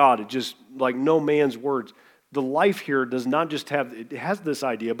Word of God, it just like no man's words. The life here does not just have, it has this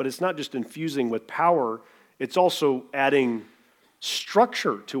idea, but it's not just infusing with power. It's also adding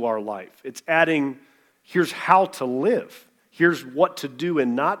structure to our life. It's adding, here's how to live. Here's what to do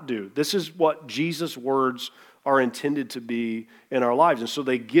and not do. This is what Jesus' words are intended to be in our lives. And so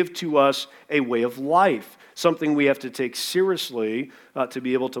they give to us a way of life, something we have to take seriously to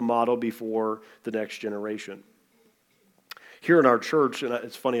be able to model before the next generation. Here in our church, and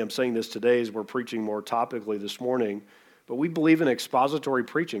it's funny I'm saying this today as we're preaching more topically this morning, but we believe in expository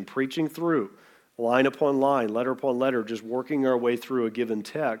preaching through line upon line, letter upon letter, just working our way through a given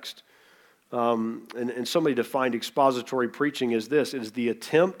text. And somebody defined expository preaching as this: it is the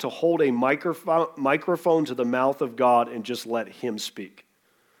attempt to hold a microphone to the mouth of God and just let him speak.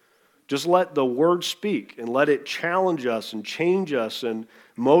 Just let the word speak and let it challenge us and change us and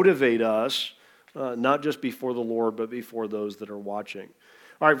motivate us, not just before the Lord, but before those that are watching.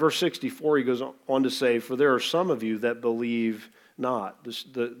 All right, verse 64, he goes on to say, for there are some of you that believe not.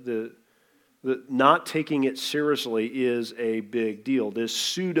 The not taking it seriously is a big deal. This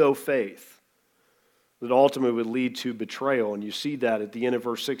pseudo-faith that ultimately would lead to betrayal. And you see that at the end of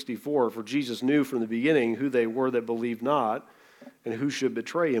verse 64. For Jesus knew from the beginning who they were that believed not, and who should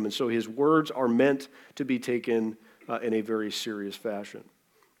betray him. And so his words are meant to be taken in a very serious fashion.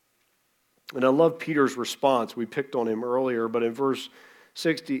 And I love Peter's response. We picked on him earlier, but in verse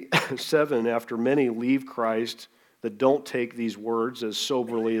 67, after many leave Christ that don't take these words as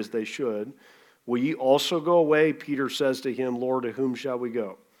soberly as they should, will ye also go away? Peter says to him, Lord, to whom shall we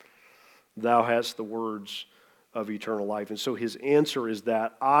go? Thou hast the words of eternal life. And so his answer is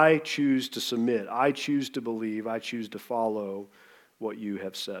that I choose to submit, I choose to believe, I choose to follow what you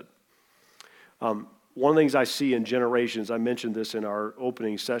have said. One of the things I see in generations, I mentioned this in our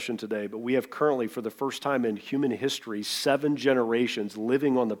opening session today, but we have currently, for the first time in human history, 7 generations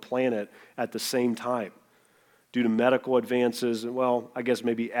living on the planet at the same time due to medical advances. And well, I guess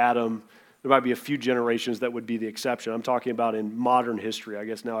maybe Adam, there might be a few generations that would be the exception. I'm talking about in modern history. I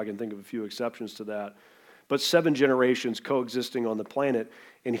guess now I can think of a few exceptions to that. But 7 generations coexisting on the planet.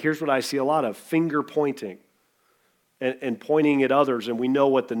 And here's what I see a lot of: finger pointing and pointing at others. And we know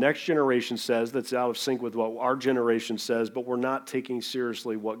what the next generation says that's out of sync with what our generation says, but we're not taking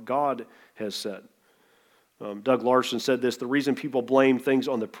seriously what God has said. Doug Larson said this: the reason people blame things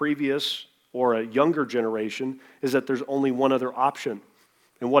on the previous or a younger generation is that there's only one other option.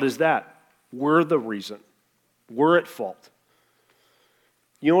 And what is that? We're the reason. We're at fault.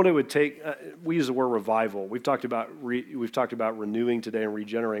 You know what it would take? We use the word revival. We've talked about renewing today and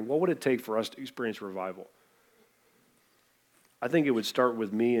regenerating. What would it take for us to experience revival? I think it would start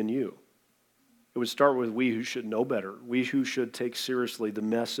with me and you. It would start with we who should know better. We who should take seriously the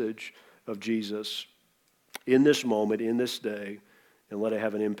message of Jesus in this moment, in this day, and let it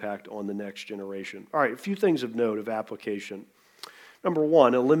have an impact on the next generation. All right, a few things of note of application. Number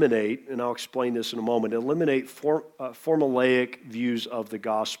one, eliminate, and I'll explain this in a moment, eliminate formulaic views of the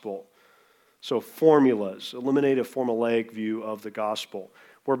gospel. So formulas, eliminate a formulaic view of the gospel,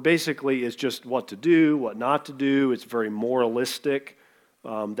 where basically it's just what to do, what not to do. It's very moralistic.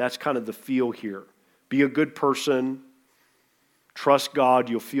 That's kind of the feel here. Be a good person. Trust God.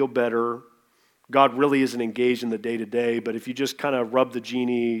 You'll feel better. God really isn't engaged in the day-to-day, but if you just kind of rub the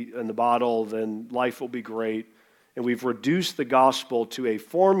genie in the bottle, then life will be great. And we've reduced the gospel to a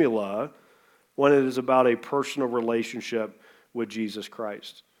formula when it is about a personal relationship with Jesus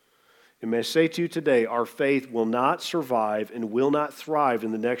Christ. And may I say to you today, our faith will not survive and will not thrive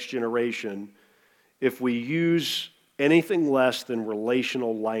in the next generation if we use anything less than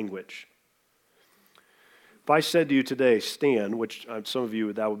relational language. If I said to you today, stand, which some of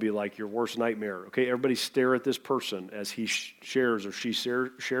you, that would be like your worst nightmare. Okay, everybody stare at this person as he shares or she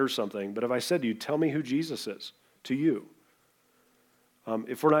shares something. But if I said to you, tell me who Jesus is to you.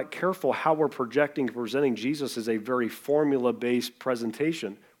 If we're not careful, how we're presenting Jesus is a very formula-based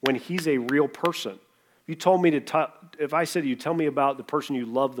presentation when he's a real person. If I said to you, tell me about the person you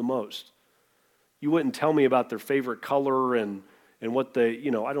love the most, you wouldn't tell me about their favorite color and what they,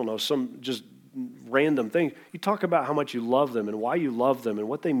 I don't know, some just random thing. You talk about how much you love them and why you love them and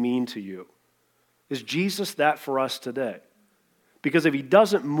what they mean to you. Is Jesus that for us today? Because if he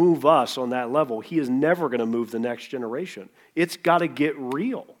doesn't move us on that level, he is never going to move the next generation. It's got to get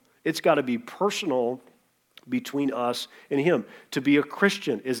real. It's got to be personal between us and him. To be a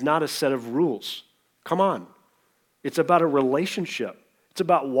Christian is not a set of rules. Come on. It's about a relationship. It's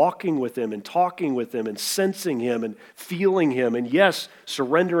about walking with him and talking with him and sensing him and feeling him and, yes,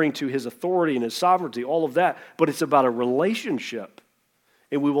 surrendering to his authority and his sovereignty, all of that. But it's about a relationship.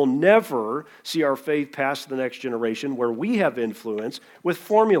 And we will never see our faith pass to the next generation where we have influence with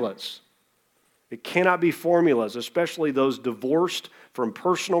formulas. It cannot be formulas, especially those divorced from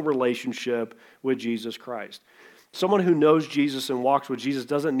personal relationship with Jesus Christ. Someone who knows Jesus and walks with Jesus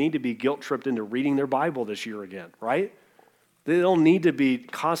doesn't need to be guilt-tripped into reading their Bible this year again, right? They don't need to be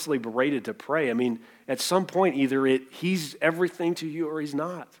constantly berated to pray. I mean, at some point, either he's everything to you or he's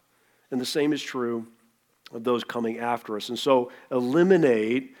not. And the same is true of those coming after us. And so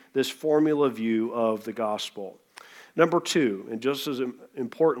eliminate this formula view of the gospel. Number two, and just as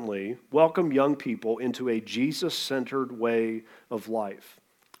importantly, welcome young people into a Jesus-centered way of life.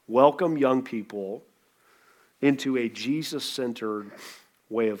 Welcome young people into a Jesus-centered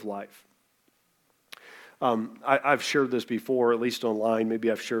way of life. I've shared this before, at least online. Maybe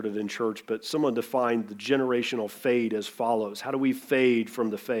I've shared it in church, but someone defined the generational fade as follows. How do we fade from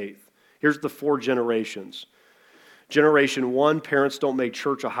the faith? Here's the 4 generations. Generation 1, parents don't make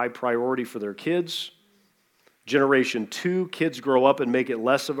church a high priority for their kids. Generation 2, kids grow up and make it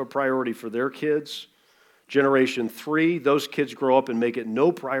less of a priority for their kids. Generation 3, those kids grow up and make it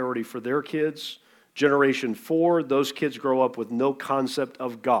no priority for their kids. Generation 4, those kids grow up with no concept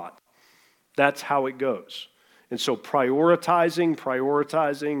of God. That's how it goes. And so prioritizing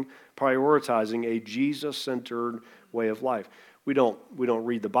a Jesus-centered way of life. We don't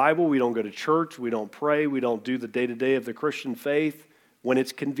read the Bible. We don't go to church. We don't pray. We don't do the day-to-day of the Christian faith when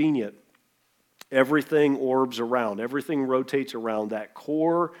it's convenient. Everything orbs around. Everything rotates around that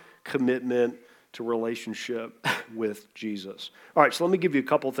core commitment to relationship with Jesus. All right, so let me give you a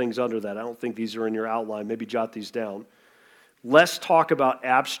couple things under that. I don't think these are in your outline. Maybe jot these down. Less talk about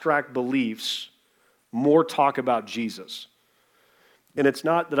abstract beliefs, more talk about Jesus. And it's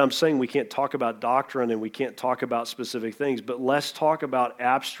not that I'm saying we can't talk about doctrine and we can't talk about specific things, but less talk about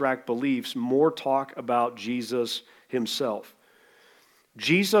abstract beliefs, more talk about Jesus himself.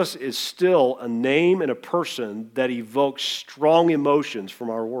 Jesus is still a name and a person that evokes strong emotions from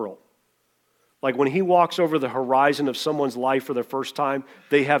our world. Like when he walks over the horizon of someone's life for the first time,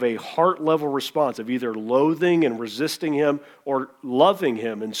 they have a heart-level response of either loathing and resisting him or loving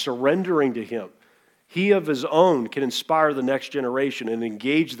him and surrendering to him. He of his own can inspire the next generation and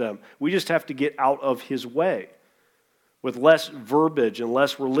engage them. We just have to get out of his way with less verbiage and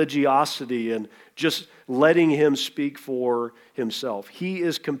less religiosity and just letting him speak for himself. He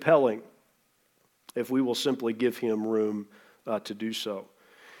is compelling if we will simply give him room to do so.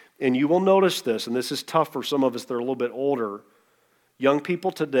 And you will notice this, and this is tough for some of us that are a little bit older. Young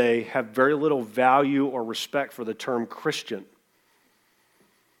people today have very little value or respect for the term Christian.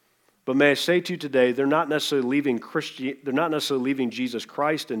 But may I say to you today, they're not necessarily leaving Jesus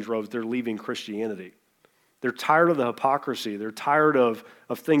Christ in droves, they're leaving Christianity. They're tired of the hypocrisy. They're tired of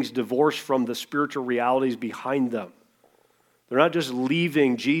things divorced from the spiritual realities behind them. They're not just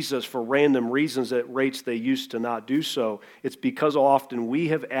leaving Jesus for random reasons at rates they used to not do so. It's because often we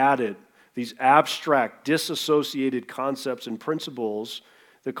have added these abstract, disassociated concepts and principles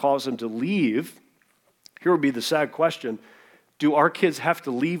that cause them to leave. Here would be the sad question. Do our kids have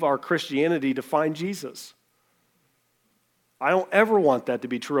to leave our Christianity to find Jesus? I don't ever want that to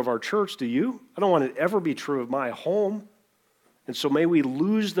be true of our church, do you? I don't want it to ever be true of my home. And so may we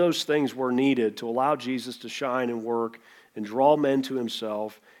lose those things where needed to allow Jesus to shine and work and draw men to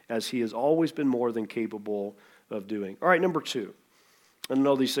himself as he has always been more than capable of doing. All right, number 2. I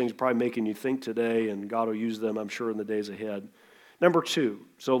know these things are probably making you think today, and God will use them, I'm sure, in the days ahead. Number 2,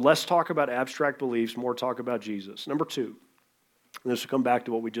 so less talk about abstract beliefs, more talk about Jesus. Number 2, and this will come back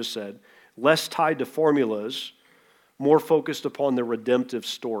to what we just said, less tied to formulas, more focused upon the redemptive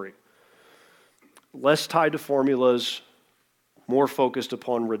story. Less tied to formulas, more focused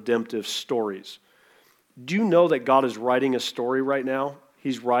upon redemptive stories. Do you know that God is writing a story right now?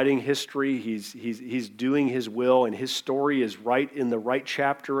 He's writing history. He's doing his will, and his story is right in the right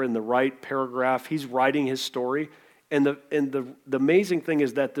chapter, in the right paragraph. He's writing his story. And the amazing thing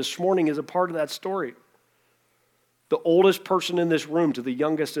is that this morning is a part of that story. The oldest person in this room to the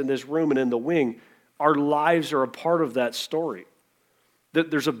youngest in this room and in the wing, our lives are a part of that story.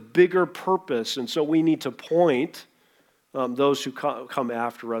 That there's a bigger purpose, and so we need to point those who come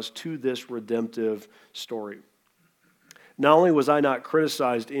after us to this redemptive story. Not only was I not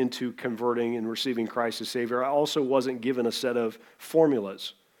criticized into converting and receiving Christ as Savior, I also wasn't given a set of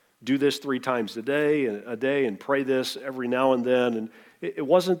formulas. Do this 3 times a day and pray this every now and then. And it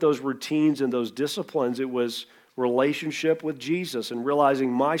wasn't those routines and those disciplines. It was relationship with Jesus and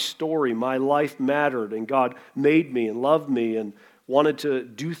realizing my story, my life mattered, and God made me and loved me and wanted to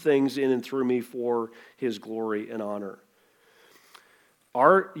do things in and through me for his glory and honor.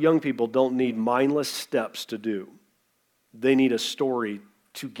 Our young people don't need mindless steps to do. They need a story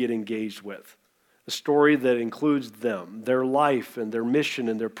to get engaged with. A story that includes them, their life and their mission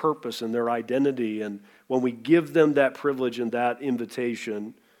and their purpose and their identity. And when we give them that privilege and that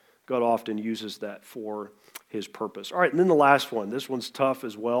invitation, God often uses that for his purpose. All right, and then the last one. This one's tough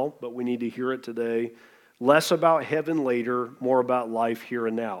as well, but we need to hear it today. Less about heaven later, more about life here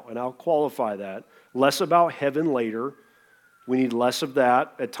and now. And I'll qualify that. Less about heaven later. We need less of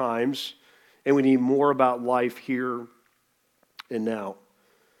that at times, and we need more about life here and now.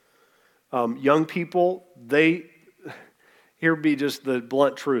 Young people, here be just the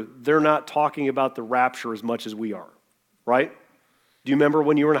blunt truth. They're not talking about the rapture as much as we are, right? Do you remember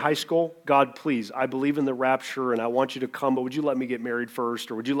when you were in high school? God, please, I believe in the rapture and I want you to come, but would you let me get married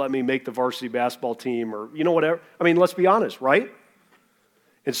first? Or would you let me make the varsity basketball team? Or, whatever. I mean, let's be honest, right?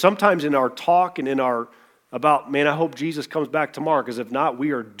 And sometimes in our talk and in our about, man, I hope Jesus comes back tomorrow, because if not,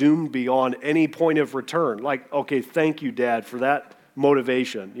 we are doomed beyond any point of return. Like, okay, thank you, Dad, for that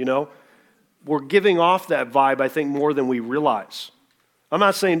motivation, We're giving off that vibe, I think, more than we realize. I'm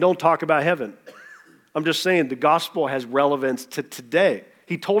not saying don't talk about heaven. I'm just saying the gospel has relevance to today.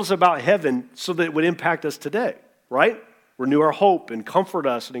 He told us about heaven so that it would impact us today, right? Renew our hope and comfort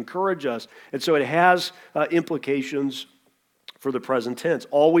us and encourage us. And so it has implications for the present tense,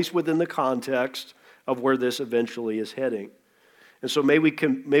 always within the context of where this eventually is heading. And so may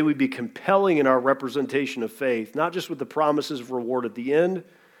we be compelling in our representation of faith, not just with the promises of reward at the end,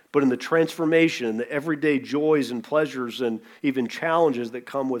 but in the transformation, the everyday joys and pleasures and even challenges that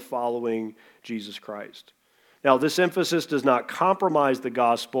come with following Jesus Christ. Now, this emphasis does not compromise the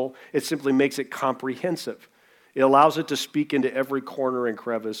gospel. It simply makes it comprehensive. It allows it to speak into every corner and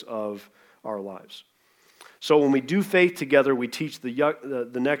crevice of our lives. So when we do faith together, we teach the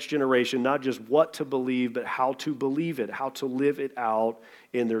next generation not just what to believe, but how to believe it, how to live it out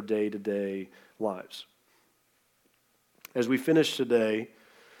in their day-to-day lives. As we finish today, I'll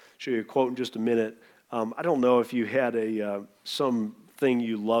show you a quote in just a minute. I don't know if you had something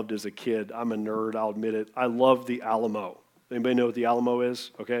you loved as a kid. I'm a nerd, I'll admit it. I love the Alamo. Anybody know what the Alamo is?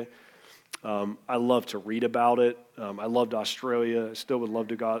 Okay. I love to read about it. I loved Australia. I still would love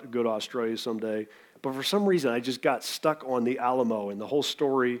to go to Australia someday. But for some reason, I just got stuck on the Alamo and the whole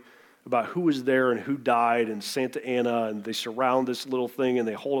story about who was there and who died and Santa Ana, and they surround this little thing and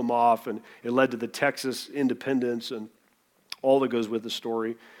they hold them off, and it led to the Texas independence and all that goes with the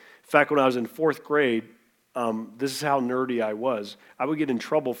story. In fact, when I was in fourth grade, this is how nerdy I was. I would get in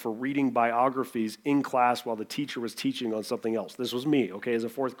trouble for reading biographies in class while the teacher was teaching on something else. This was me, okay, as a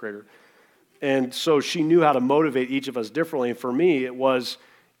fourth grader. And so she knew how to motivate each of us differently. And for me, it was,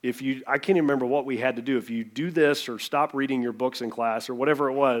 I can't even remember what we had to do. If you do this or stop reading your books in class or whatever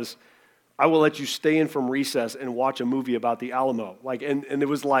it was, I will let you stay in from recess and watch a movie about the Alamo. And it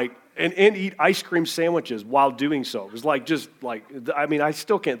was like, and eat ice cream sandwiches while doing so. It was I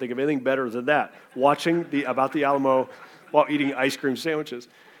still can't think of anything better than that. Watching about the Alamo while eating ice cream sandwiches.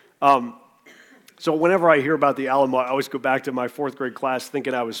 So whenever I hear about the Alamo, I always go back to my fourth grade class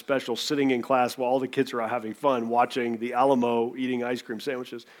thinking I was special, sitting in class while all the kids are out having fun, watching the Alamo eating ice cream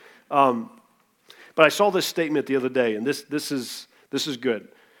sandwiches. But I saw this statement the other day, and this is good.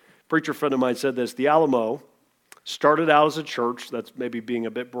 A preacher friend of mine said this: the Alamo started out as a church. That's maybe being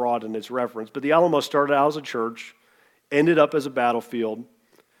a bit broad in its reference, but the Alamo started out as a church, ended up as a battlefield,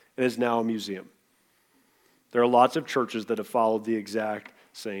 and is now a museum. There are lots of churches that have followed the exact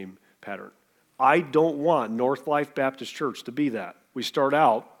same pattern. I don't want North Life Baptist Church to be that. We start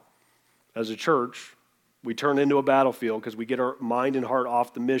out as a church, we turn into a battlefield because we get our mind and heart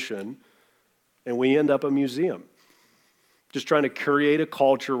off the mission, and we end up a museum. Just trying to create a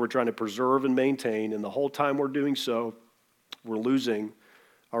culture we're trying to preserve and maintain, and the whole time we're doing so, we're losing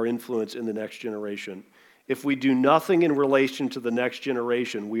our influence in the next generation. If we do nothing in relation to the next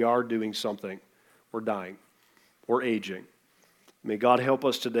generation, we are doing something. We're dying. We're aging. May God help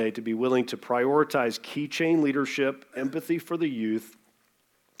us today to be willing to prioritize key chain leadership, empathy for the youth,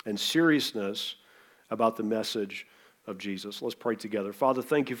 and seriousness about the message of Jesus. Let's pray together. Father,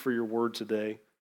 thank you for your word today.